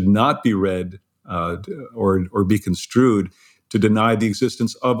 that should not be read or be construed to deny the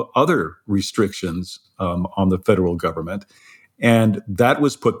existence of other restrictions on the federal government. And that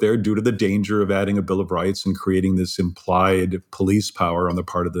was put there due to the danger of adding a Bill of Rights and creating this implied police power on the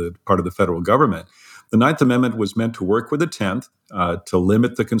part of the federal government. The Ninth Amendment was meant to work with the 10th to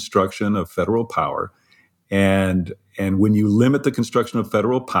limit the construction of federal power. And when you limit the construction of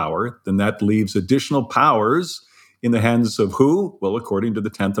federal power, then that leaves additional powers in the hands of who? Well, according to the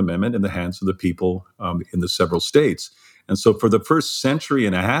 10th Amendment, in the hands of the people in the several states. And so for the first century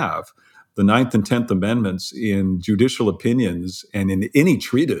and a half, the Ninth and 10th Amendments in judicial opinions and in any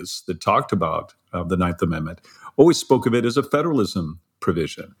treatise that talked about the Ninth Amendment always spoke of it as a federalism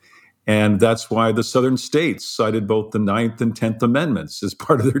provision. And that's why the southern states cited both the Ninth and 10th Amendments as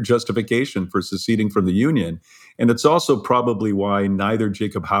part of their justification for seceding from the Union. And it's also probably why neither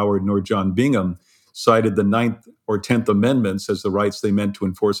Jacob Howard nor John Bingham cited the Ninth or 10th Amendments as the rights they meant to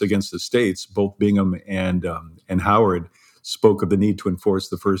enforce against the states. Both Bingham and Howard spoke of the need to enforce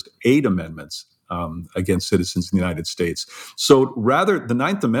the first 8 amendments against citizens in the United States. So the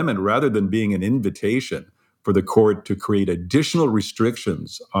Ninth Amendment, rather than being an invitation for the court to create additional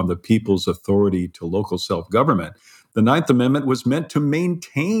restrictions on the people's authority to local self-government, the Ninth Amendment was meant to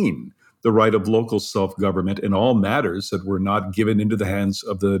maintain the right of local self-government in all matters that were not given into the hands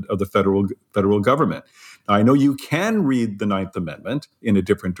of the federal government. Now, I know you can read the Ninth Amendment in a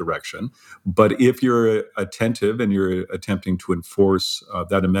different direction, but if you're attentive and you're attempting to enforce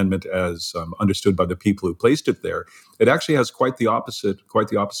that amendment as understood by the people who placed it there, it actually has quite the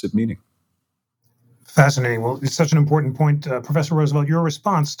opposite meaning. Fascinating. Well, it's such an important point. Professor Roosevelt, your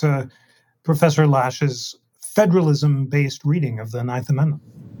response to Professor Lasch's federalism-based reading of the Ninth Amendment?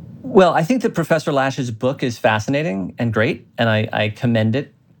 Well, I think that Professor Lasch's book is fascinating and great, and I commend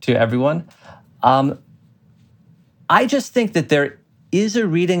it to everyone. I just think that there is a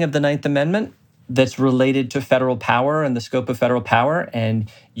reading of the Ninth Amendment that's related to federal power and the scope of federal power, and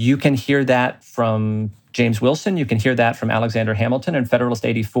you can hear that from James Wilson, you can hear that from Alexander Hamilton in Federalist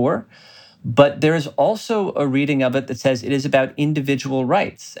 84. But there is also a reading of it that says it is about individual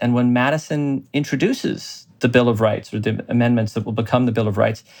rights. And when Madison introduces the Bill of Rights or the amendments that will become the Bill of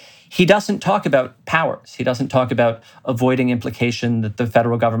Rights, he doesn't talk about powers. He doesn't talk about avoiding implication that the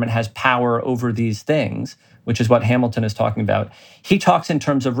federal government has power over these things, which is what Hamilton is talking about. He talks in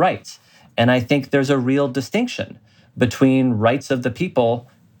terms of rights. And I think there's a real distinction between rights of the people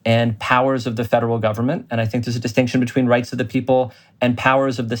and powers of the federal government. And I think there's a distinction between rights of the people and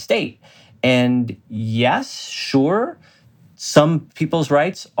powers of the state. And yes, sure, some people's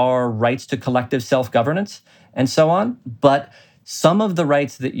rights are rights to collective self-governance and so on, but Some of the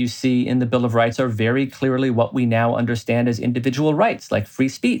rights that you see in the Bill of Rights are very clearly what we now understand as individual rights, like free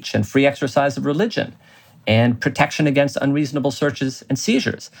speech and free exercise of religion and protection against unreasonable searches and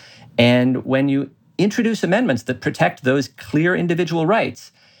seizures. And when you introduce amendments that protect those clear individual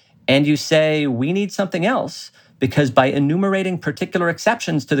rights, and you say, we need something else, because by enumerating particular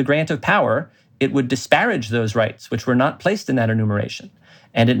exceptions to the grant of power, it would disparage those rights which were not placed in that enumeration.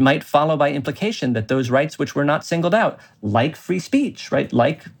 And it might follow by implication that those rights which were not singled out, like free speech, right,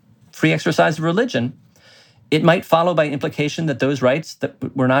 like free exercise of religion, it might follow by implication that those rights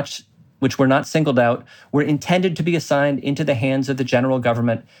which were not singled out were intended to be assigned into the hands of the general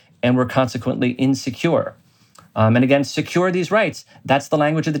government and were consequently insecure. And again, secure these rights. That's the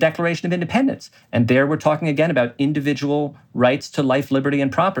language of the Declaration of Independence. And there we're talking again about individual rights to life, liberty,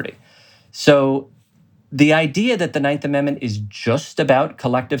 and property. So the idea that the Ninth Amendment is just about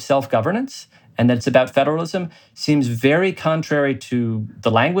collective self-governance and that it's about federalism seems very contrary to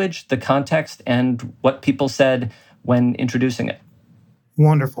the language, the context, and what people said when introducing it.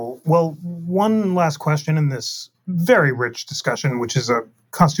 Wonderful. Well, one last question in this very rich discussion, which is a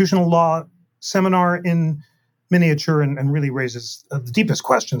constitutional law seminar in miniature and really raises the deepest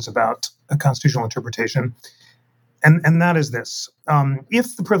questions about a constitutional interpretation. And that is this.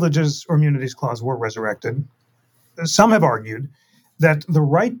 If the Privileges or Immunities Clause were resurrected, some have argued that the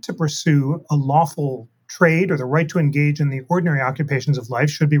right to pursue a lawful trade or the right to engage in the ordinary occupations of life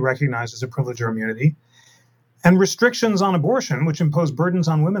should be recognized as a privilege or immunity. And restrictions on abortion, which impose burdens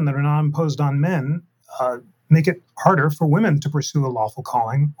on women that are not imposed on men, make it harder for women to pursue a lawful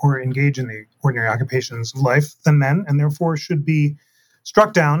calling or engage in the ordinary occupations of life than men, and therefore should be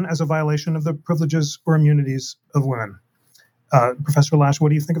struck down as a violation of the privileges or immunities of women. Professor Lasch, what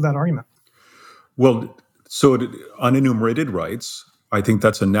do you think of that argument? Well, so unenumerated rights, I think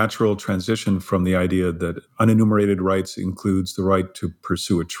that's a natural transition from the idea that unenumerated rights includes the right to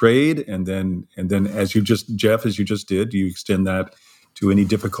pursue a trade, and then as you just did, you extend that to any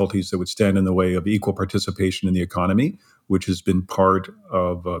difficulties that would stand in the way of equal participation in the economy, which has been part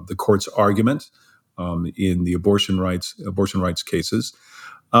of the court's argument in the abortion rights cases.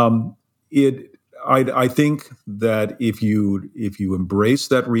 I think that if you embrace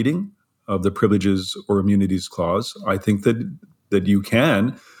that reading of the Privileges or Immunities Clause, I think that you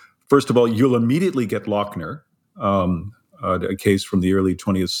can. First of all, you'll immediately get Lochner, a case from the early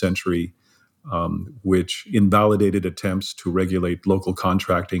 20th century, which invalidated attempts to regulate local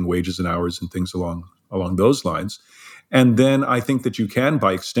contracting, wages and hours, and things along those lines. And then I think that you can,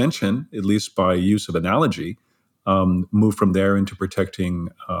 by extension, at least by use of analogy, move from there into protecting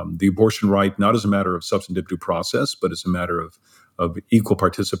the abortion right, not as a matter of substantive due process, but as a matter of equal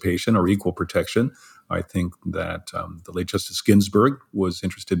participation or equal protection. I think that the late Justice Ginsburg was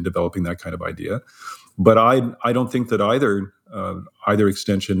interested in developing that kind of idea. But I don't think that either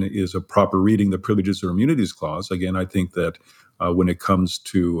extension is a proper reading the Privileges or Immunities Clause. Again, I think that when it comes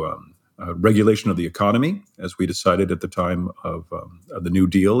to regulation of the economy, as we decided at the time of the New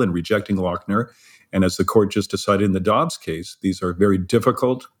Deal and rejecting Lochner, and as the court just decided in the Dobbs case, these are very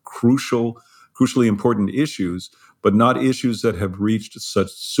difficult, crucially important issues, but not issues that have reached such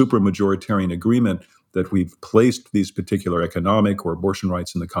supermajority agreement that we've placed these particular economic or abortion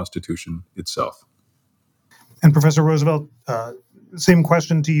rights in the Constitution itself. And Professor Roosevelt, same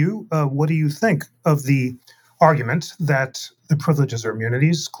question to you. What do you think of the argument that the Privileges or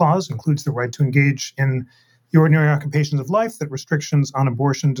Immunities Clause includes the right to engage in the ordinary occupations of life, that restrictions on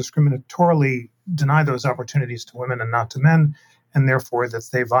abortion discriminatorily deny those opportunities to women and not to men, and therefore that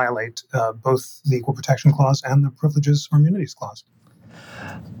they violate both the Equal Protection Clause and the Privileges or Immunities Clause?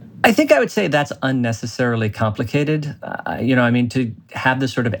 I think I would say that's unnecessarily complicated. To have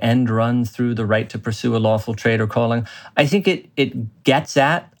this sort of end run through the right to pursue a lawful trade or calling, I think it gets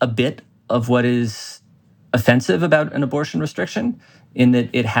at a bit of what is offensive about an abortion restriction, in that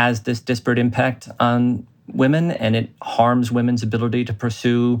it has this disparate impact on women and it harms women's ability to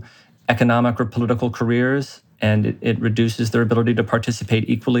pursue economic or political careers, and it reduces their ability to participate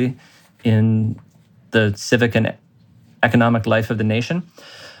equally in the civic and economic life of the nation.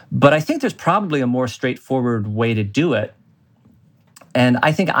 But I think there's probably a more straightforward way to do it. And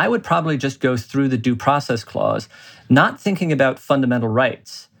I think I would probably just go through the Due Process Clause, not thinking about fundamental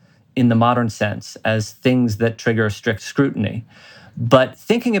rights in the modern sense as things that trigger strict scrutiny, but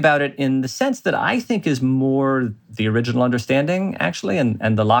thinking about it in the sense that I think is more the original understanding, actually, and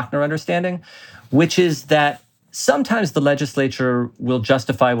the Lochner understanding, which is that sometimes the legislature will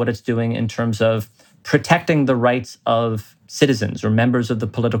justify what it's doing in terms of protecting the rights of citizens or members of the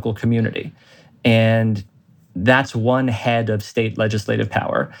political community. And That's one head of state legislative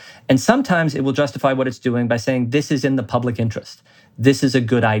power. And sometimes it will justify what it's doing by saying this is in the public interest. This is a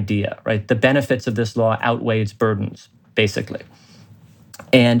good idea, right? The benefits of this law outweigh its burdens, basically.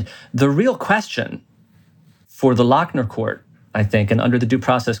 And the real question for the Lochner Court, I think, and under the Due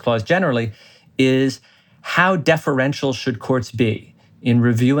Process Clause generally, is how deferential should courts be in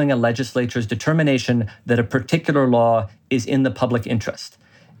reviewing a legislature's determination that a particular law is in the public interest?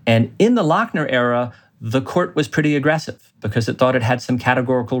 And in the Lochner era, the court was pretty aggressive because it thought it had some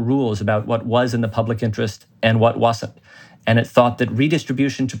categorical rules about what was in the public interest and what wasn't. And it thought that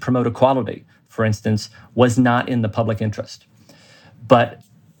redistribution to promote equality, for instance, was not in the public interest. But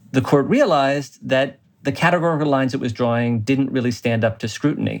the court realized that the categorical lines it was drawing didn't really stand up to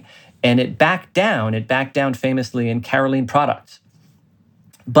scrutiny. And it backed down. It backed down famously in Caroline Products.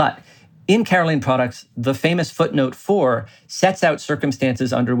 But in Caroline Products, the famous footnote 4 sets out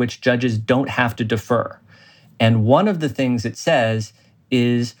circumstances under which judges don't have to defer. And one of the things it says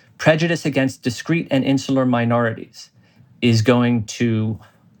is prejudice against discrete and insular minorities is going to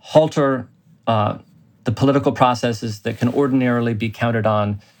halter the political processes that can ordinarily be counted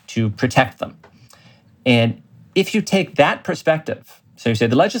on to protect them. And if you take that perspective, so you say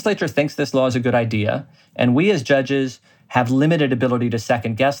the legislature thinks this law is a good idea, and we as judges have limited ability to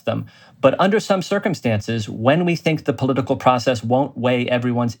second guess them, but under some circumstances, when we think the political process won't weigh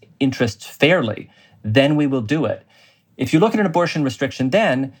everyone's interests fairly, then we will do it. If you look at an abortion restriction,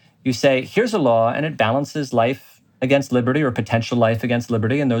 then you say, here's a law and it balances life against liberty or potential life against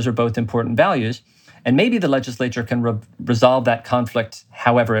liberty, and those are both important values. And maybe the legislature can resolve that conflict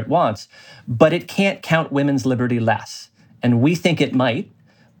however it wants, but it can't count women's liberty less. And we think it might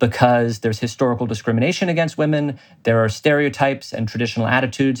because there's historical discrimination against women. There are stereotypes and traditional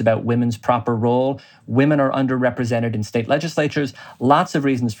attitudes about women's proper role. Women are underrepresented in state legislatures, lots of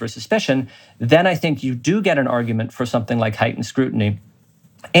reasons for suspicion. Then I think you do get an argument for something like heightened scrutiny.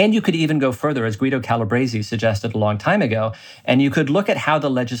 And you could even go further, as Guido Calabresi suggested a long time ago, and you could look at how the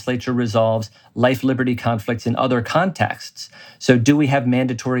legislature resolves life-liberty conflicts in other contexts. So do we have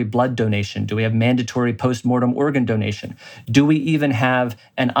mandatory blood donation? Do we have mandatory post-mortem organ donation? Do we even have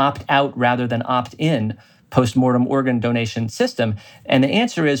an opt-out rather than opt-in post-mortem organ donation system? And the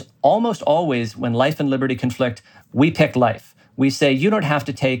answer is almost always when life and liberty conflict, we pick life. We say you don't have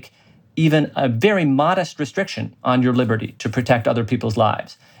to take even a very modest restriction on your liberty to protect other people's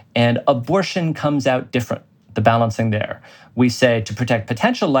lives. And abortion comes out different, the balancing there. We say to protect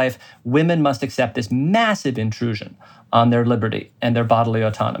potential life, women must accept this massive intrusion on their liberty and their bodily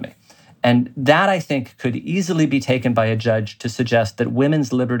autonomy. And that, I think, could easily be taken by a judge to suggest that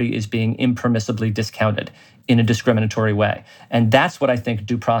women's liberty is being impermissibly discounted in a discriminatory way. And that's what I think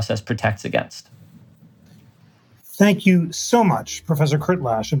due process protects against. Thank you so much, Professor Kurt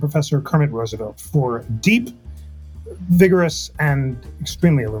Lash and Professor Kermit Roosevelt, for deep, vigorous, and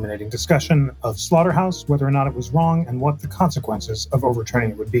extremely illuminating discussion of Slaughterhouse, whether or not it was wrong, and what the consequences of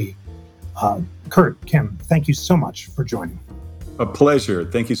overturning it would be. Kurt, Kim, thank you so much for joining. A pleasure.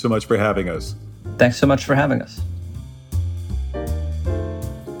 Thank you so much for having us. Thanks so much for having us.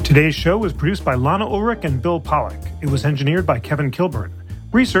 Today's show was produced by Lana Ulrich and Bill Pollack. It was engineered by Kevin Kilburn.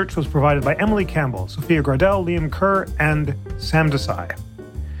 Research was provided by Emily Campbell, Sophia Gardell, Liam Kerr, and Sam Desai.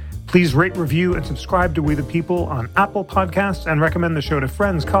 Please rate, review, and subscribe to We the People on Apple Podcasts and recommend the show to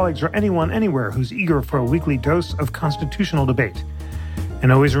friends, colleagues, or anyone anywhere who's eager for a weekly dose of constitutional debate.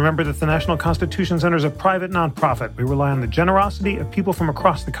 And always remember that the National Constitution Center is a private nonprofit. We rely on the generosity of people from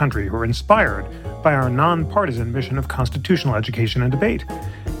across the country who are inspired by our nonpartisan mission of constitutional education and debate.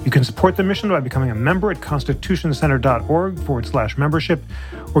 You can support the mission by becoming a member at constitutioncenter.org/membership,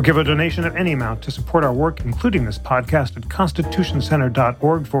 or give a donation of any amount to support our work, including this podcast, at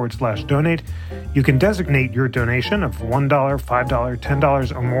constitutioncenter.org/donate. You can designate your donation of $1, $5,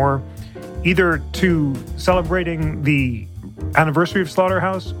 $10 or more, either to celebrating the anniversary of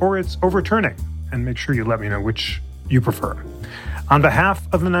Slaughterhouse or its overturning, and make sure you let me know which you prefer. On behalf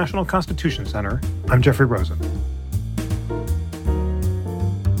of the National Constitution Center, I'm Jeffrey Rosen.